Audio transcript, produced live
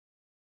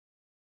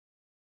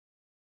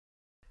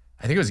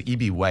I think it was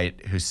E.B.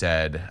 White who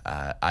said,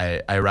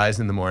 I rise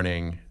in the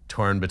morning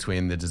torn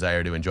between the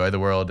desire to enjoy the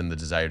world and the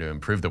desire to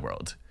improve the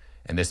world.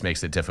 And this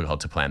makes it difficult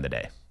to plan the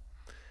day.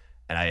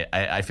 And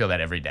I feel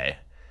that every day.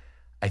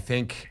 I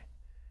felt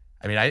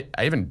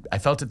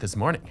it this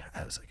morning.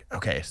 I was like,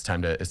 okay, it's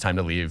time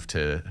to leave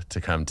to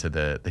come to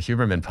the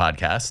Huberman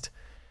podcast.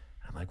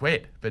 I'm like,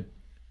 wait, but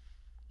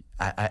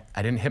I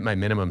didn't hit my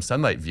minimum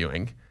sunlight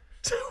viewing.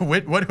 So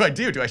what do I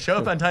do? Do I show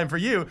up on time for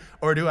you,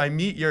 or do I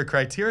meet your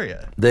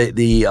criteria?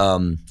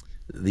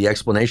 The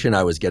explanation,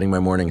 I was getting my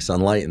morning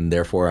sunlight and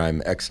therefore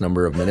I'm X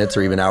number of minutes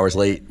or even hours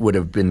late, would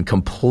have been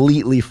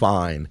completely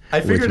fine. I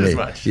figured with me. as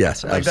much.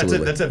 Yes, like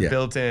absolutely. That's a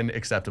built-in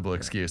acceptable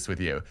excuse with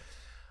you.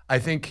 I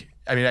think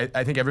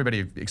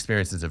everybody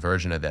experiences a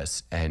version of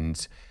this,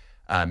 and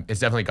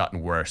it's definitely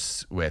gotten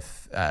worse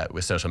with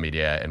social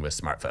media and with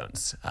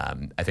smartphones.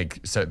 I think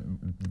so.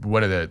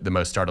 One of the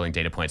most startling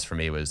data points for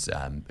me was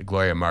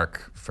Gloria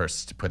Mark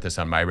first put this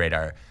on my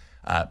radar.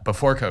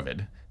 Before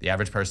COVID, the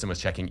average person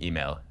was checking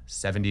email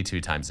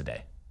 72 times a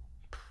day.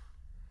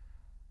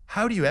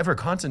 How do you ever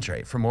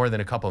concentrate for more than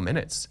a couple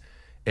minutes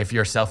if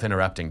you're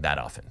self-interrupting that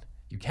often?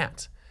 You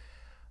can't.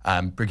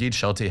 Brigitte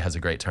Schulte has a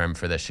great term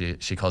for this.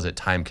 She calls it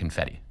time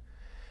confetti.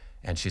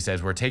 And she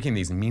says, we're taking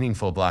these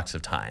meaningful blocks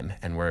of time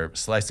and we're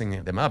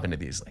slicing them up into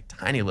these like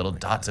tiny little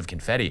dots of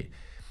confetti.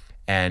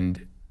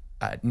 And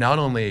not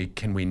only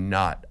can we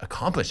not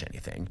accomplish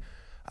anything,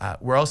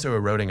 we're also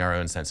eroding our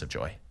own sense of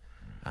joy.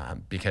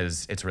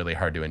 Because it's really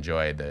hard to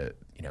enjoy the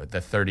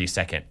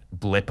 30-second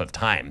blip of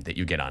time that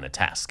you get on a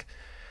task.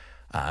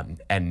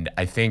 And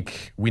I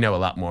think we know a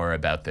lot more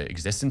about the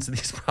existence of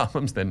these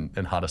problems than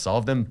how to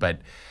solve them.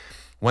 But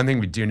one thing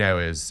we do know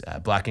is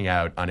blocking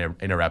out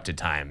uninterrupted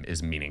time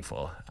is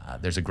meaningful.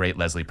 There's a great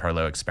Leslie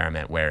Perlow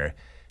experiment where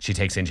she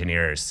takes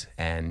engineers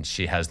and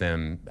she has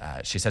them,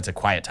 she sets a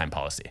quiet time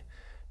policy.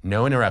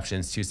 No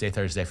interruptions Tuesday,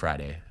 Thursday,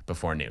 Friday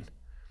before noon.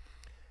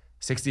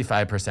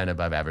 65%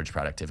 above average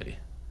productivity.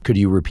 Could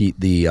you repeat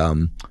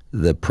the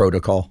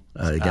protocol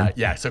again?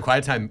 Yeah, so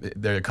quiet time,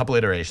 there are a couple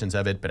iterations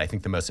of it, but I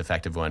think the most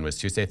effective one was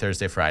Tuesday,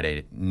 Thursday,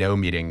 Friday, no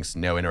meetings,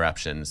 no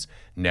interruptions,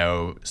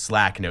 no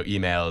Slack, no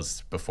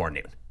emails before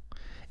noon.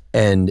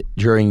 And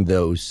during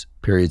those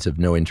periods of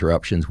no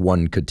interruptions,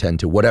 one could tend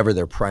to whatever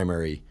their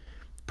primary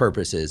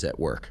purpose is at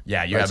work.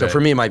 Yeah, you right? have So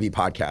for me, it might be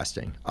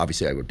podcasting.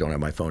 Obviously, I don't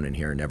have my phone in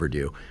here, never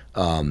do.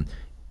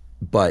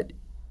 But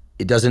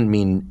it doesn't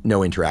mean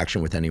no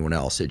interaction with anyone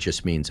else. It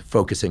just means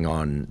focusing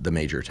on the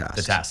major tasks.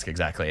 The task,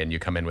 exactly. And you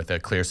come in with a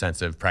clear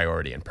sense of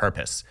priority and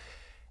purpose.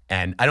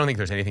 And I don't think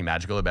there's anything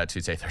magical about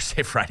Tuesday,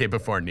 Thursday, Friday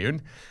before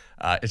noon.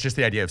 It's just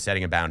the idea of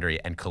setting a boundary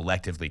and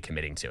collectively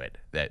committing to it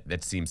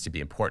that seems to be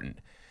important.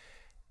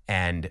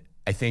 And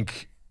I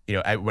think,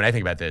 when I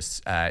think about this,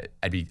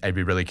 I'd be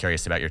really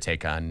curious about your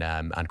take on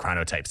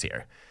chronotypes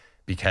here,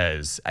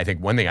 because I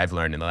think one thing I've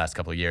learned in the last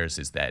couple of years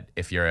is that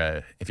if you're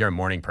a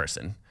morning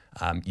person,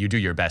 you do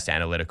your best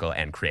analytical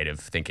and creative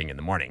thinking in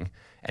the morning.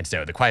 And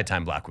so the quiet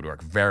time block would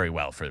work very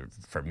well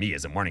for me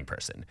as a morning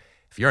person.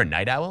 If you're a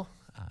night owl,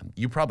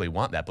 you probably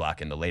want that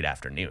block in the late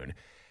afternoon.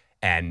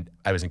 And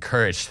I was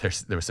encouraged,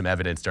 there was some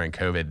evidence during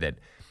COVID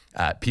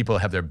that people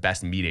have their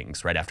best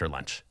meetings right after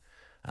lunch,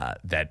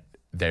 that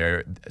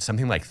they're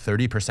something like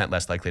 30%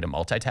 less likely to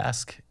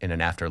multitask in an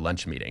after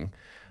lunch meeting.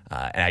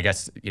 And I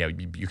guess,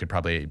 you could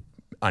probably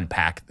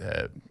unpack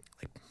the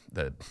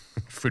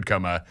food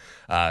coma,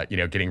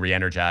 getting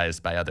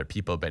re-energized by other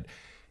people. But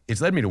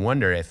it's led me to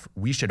wonder if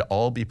we should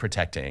all be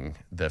protecting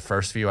the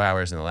first few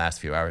hours and the last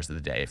few hours of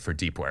the day for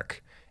deep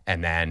work,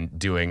 and then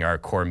doing our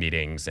core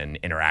meetings and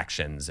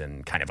interactions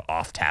and kind of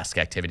off-task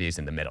activities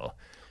in the middle.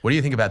 What do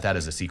you think about that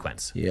as a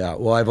sequence? Yeah,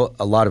 well, I have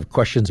a lot of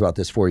questions about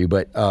this for you,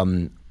 but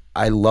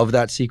I love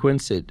that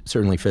sequence. It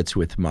certainly fits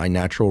with my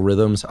natural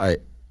rhythms. I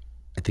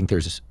think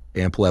there's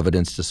ample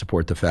evidence to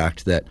support the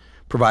fact that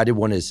provided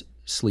one is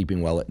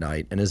sleeping well at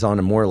night and is on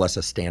a more or less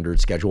a standard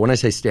schedule. When I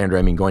say standard,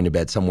 I mean going to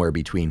bed somewhere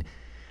between,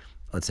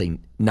 let's say,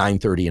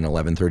 9:30 and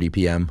 11:30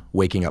 p.m.,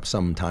 waking up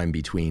sometime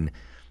between,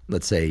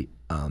 let's say,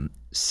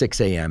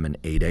 6 a.m. and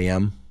 8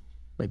 a.m.,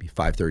 maybe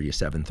 5:30 to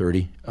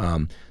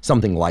 7:30,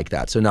 something like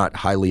that. So not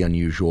highly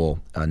unusual,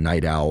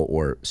 night owl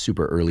or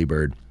super early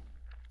bird.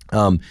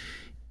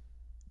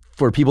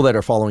 For people that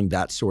are following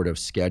that sort of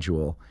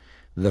schedule,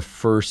 the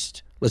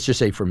first, let's just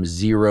say from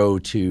 0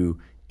 to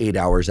 8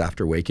 hours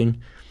after waking,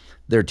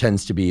 there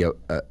tends to be a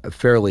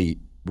fairly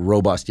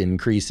robust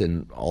increase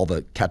in all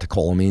the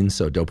catecholamines,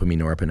 so dopamine,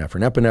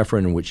 norepinephrine,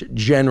 epinephrine, which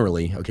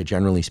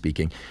generally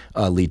speaking,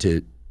 lead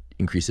to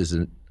increases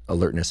in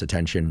alertness,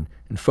 attention,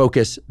 and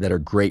focus that are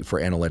great for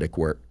analytic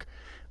work,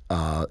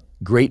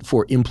 great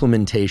for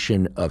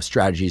implementation of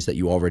strategies that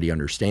you already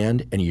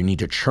understand, and you need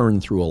to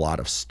churn through a lot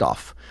of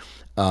stuff.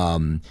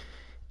 And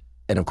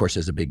of course,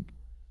 there's a big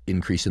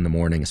increase in the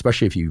morning,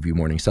 especially if you view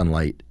morning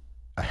sunlight,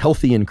 a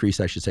healthy increase,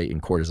 I should say, in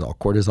cortisol.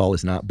 Cortisol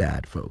is not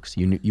bad, folks.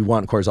 You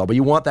want cortisol, but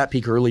you want that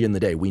peak early in the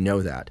day. We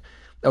know that.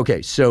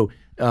 Okay, so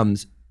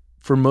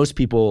for most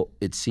people,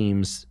 it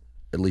seems,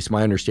 at least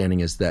my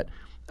understanding is that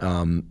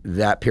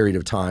that period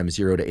of time,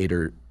 0 to 8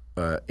 or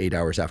 8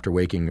 hours after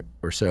waking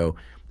or so,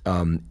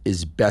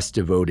 is best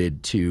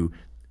devoted to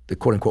the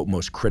quote unquote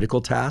most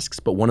critical tasks.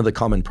 But one of the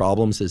common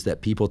problems is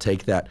that people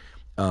take that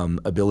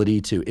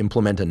ability to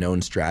implement a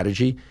known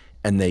strategy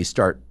and they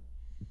start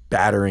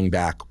battering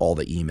back all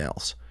the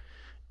emails.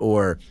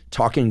 Or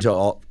talking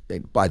to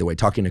by the way,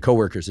 talking to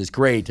coworkers is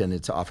great and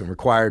it's often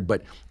required,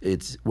 but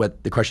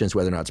the question is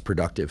whether or not it's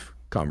productive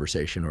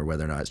conversation or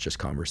whether or not it's just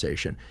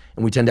conversation.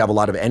 And we tend to have a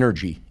lot of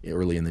energy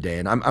early in the day.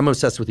 And I'm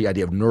obsessed with the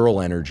idea of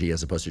neural energy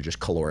as opposed to just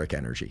caloric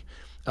energy.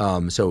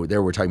 So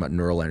there we're talking about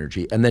neural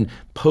energy. And then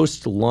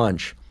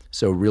post-lunch,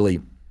 so really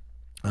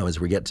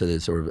as we get to the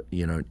sort of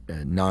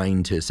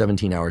 9 to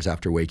 17 hours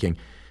after waking,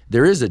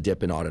 there is a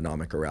dip in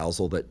autonomic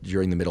arousal that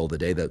during the middle of the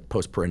day, the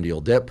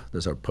postprandial dip,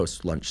 there's a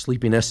post-lunch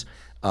sleepiness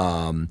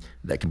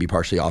that can be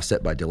partially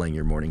offset by delaying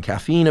your morning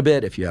caffeine a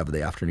bit if you have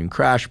the afternoon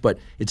crash. But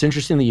it's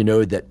interesting that you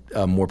know that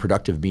more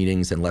productive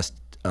meetings and less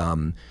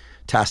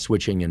task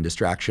switching and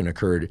distraction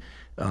occurred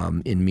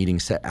in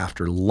meetings set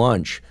after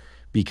lunch,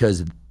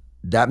 because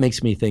that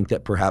makes me think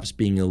that perhaps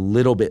being a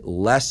little bit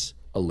less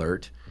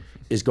alert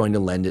is going to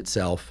lend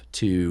itself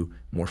to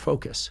more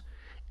focus.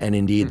 And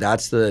indeed,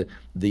 that's the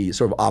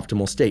sort of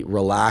optimal state,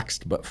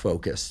 relaxed but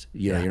focused.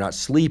 You're not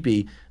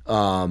sleepy,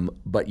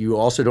 but you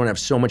also don't have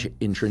so much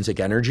intrinsic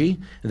energy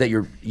that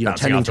you're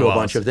tending to a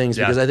bunch of things.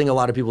 Because I think a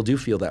lot of people do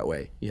feel that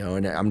way.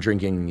 And I'm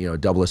drinking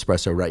double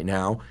espresso right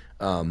now,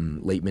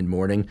 late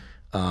morning,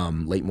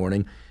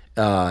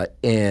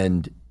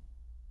 and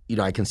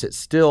I can sit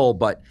still,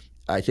 but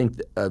I think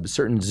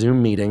certain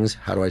Zoom meetings.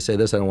 How do I say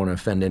this? I don't want to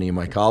offend any of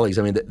my colleagues.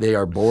 I mean, they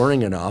are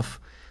boring enough.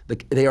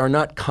 They are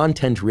not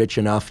content rich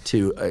enough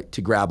to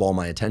grab all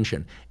my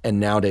attention. And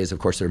nowadays, of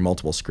course, there are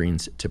multiple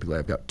screens. Typically,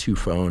 I've got 2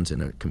 phones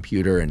and a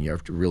computer, and you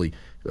have to really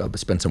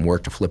spend some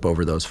work to flip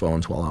over those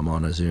phones while I'm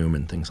on a Zoom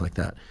and things like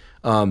that.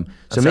 So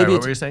maybe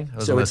what were you saying?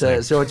 So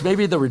it's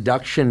maybe the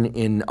reduction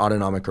in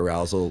autonomic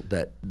arousal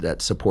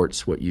that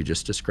supports what you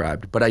just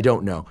described, but I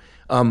don't know.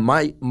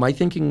 My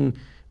thinking,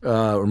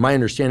 or my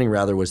understanding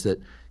rather, was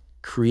that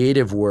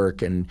creative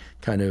work and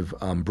kind of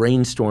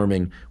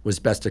brainstorming was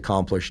best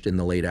accomplished in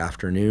the late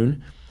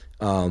afternoon.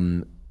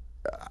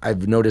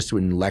 I've noticed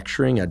when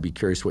lecturing, I'd be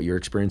curious what your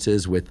experience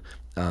is with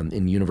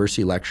in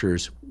university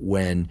lectures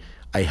when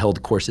I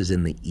held courses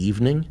in the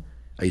evening.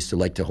 I used to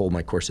like to hold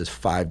my courses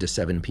 5 to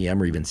 7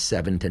 p.m. or even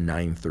 7 to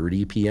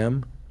 9:30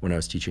 p.m. when I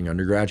was teaching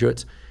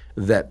undergraduates,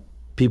 that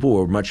people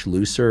were much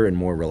looser and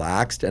more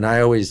relaxed. And I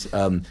always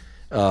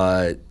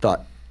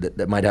thought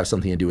that might have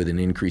something to do with an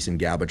increase in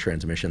GABA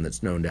transmission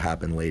that's known to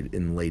happen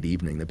late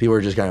evening, that people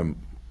are just kind of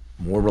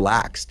more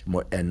relaxed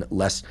and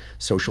less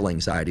social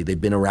anxiety.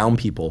 They've been around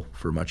people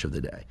for much of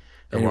the day.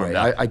 Anyway,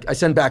 I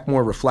send back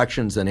more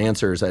reflections than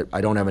answers. I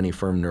don't have any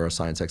firm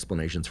neuroscience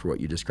explanations for what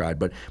you described,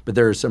 but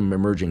there are some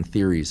emerging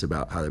theories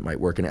about how it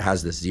might work, and it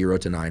has this 0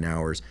 to 9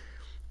 hours,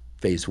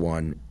 phase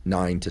 1,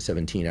 9 to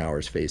 17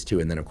 hours, phase 2,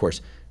 and then of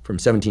course from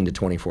 17 to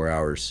 24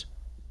 hours,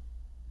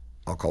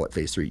 I'll call it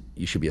phase 3,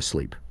 you should be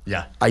asleep.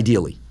 Yeah.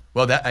 Ideally.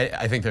 Well,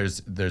 I think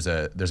there's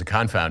a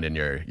confound in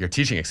your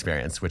teaching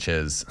experience, which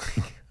is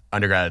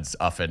undergrads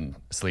often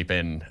sleep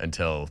in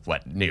until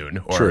noon,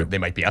 or True. They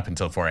might be up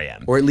until 4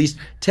 a.m. Or at least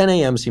 10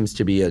 a.m. seems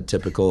to be a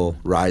typical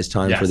rise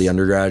time for the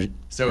undergrad.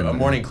 So a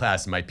morning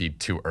class might be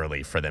too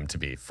early for them to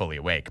be fully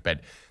awake. But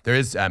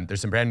there's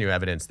some brand new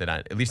evidence that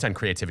at least on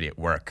creativity at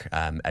work,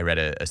 I read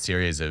a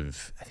series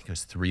of, I think it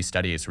was 3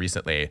 studies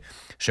recently,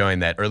 showing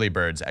that early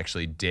birds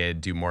actually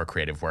did do more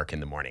creative work in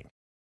the morning.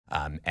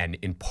 And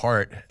in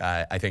part,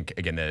 I think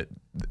again,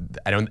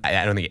 I don't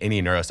think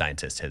any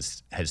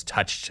neuroscientist has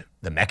touched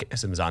the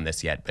mechanisms on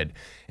this yet. But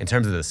in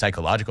terms of the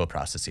psychological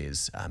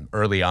processes,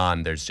 early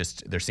on, there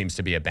seems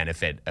to be a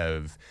benefit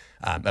of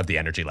the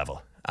energy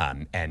level,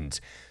 and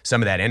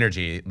some of that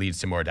energy leads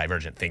to more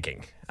divergent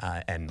thinking.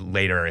 And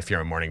later, if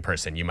you're a morning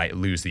person, you might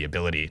lose the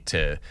ability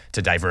to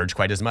diverge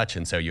quite as much,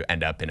 and so you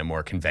end up in a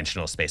more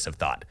conventional space of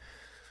thought.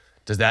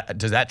 Does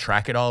that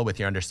track at all with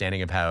your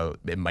understanding of how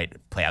it might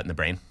play out in the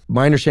brain?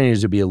 My understanding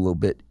is it would be a little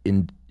bit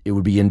it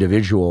would be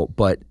individual,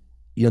 but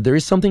there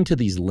is something to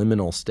these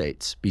liminal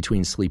states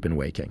between sleep and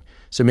waking.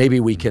 So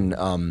maybe we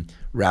can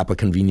wrap a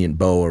convenient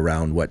bow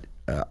around what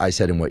I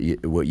said and what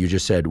you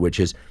just said, which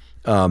is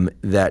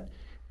that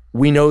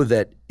we know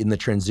that in the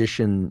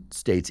transition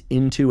states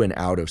into and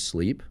out of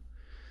sleep,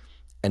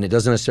 and it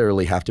doesn't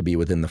necessarily have to be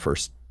within the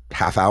first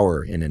half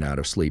hour in and out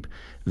of sleep,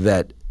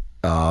 that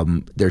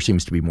there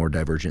seems to be more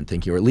divergent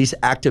thinking, or at least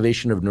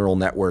activation of neural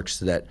networks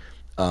that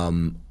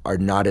are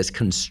not as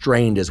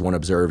constrained as one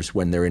observes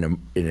when they're in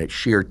a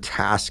sheer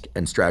task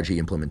and strategy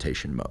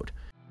implementation mode.